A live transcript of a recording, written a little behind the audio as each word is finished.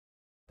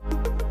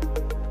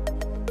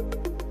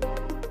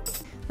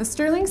The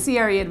Sterling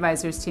CRE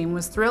Advisors team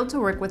was thrilled to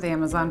work with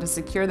Amazon to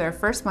secure their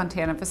first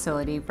Montana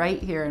facility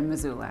right here in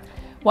Missoula.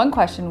 One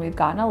question we've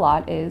gotten a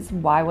lot is,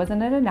 why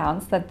wasn't it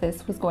announced that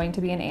this was going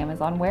to be an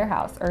Amazon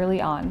warehouse early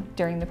on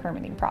during the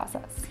permitting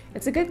process?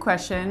 It's a good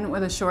question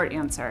with a short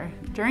answer.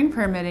 During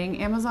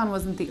permitting, Amazon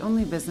wasn't the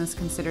only business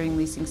considering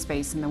leasing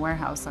space in the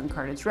warehouse on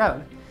Cartage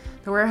Road.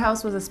 The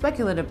warehouse was a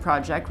speculative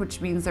project,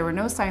 which means there were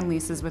no signed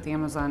leases with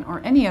Amazon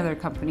or any other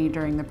company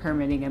during the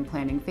permitting and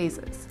planning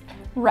phases.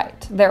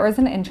 Right. There was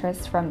an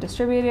interest from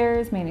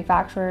distributors,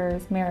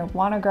 manufacturers,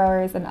 marijuana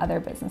growers, and other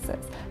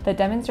businesses that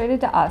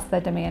demonstrated to us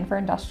that demand for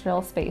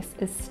industrial space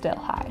is still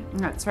high.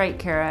 That's right,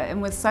 Kara.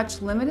 And with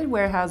such limited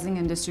warehousing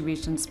and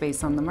distribution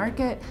space on the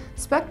market,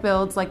 spec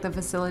builds like the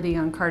facility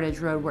on Cartage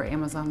Road where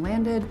Amazon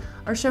landed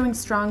are showing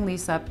strong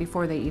lease up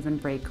before they even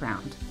break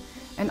ground.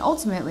 And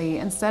ultimately,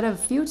 instead of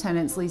few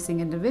tenants leasing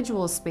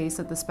individual space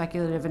at the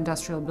speculative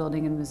industrial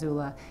building in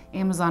Missoula,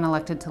 Amazon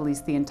elected to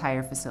lease the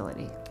entire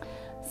facility.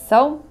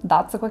 So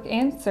that's a quick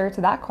answer to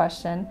that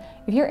question.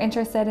 If you're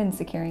interested in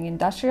securing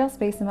industrial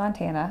space in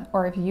Montana,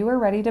 or if you are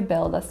ready to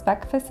build a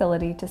spec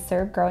facility to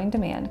serve growing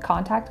demand,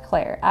 contact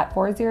Claire at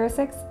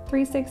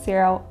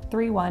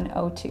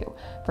 406-360-3102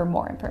 for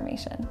more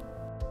information.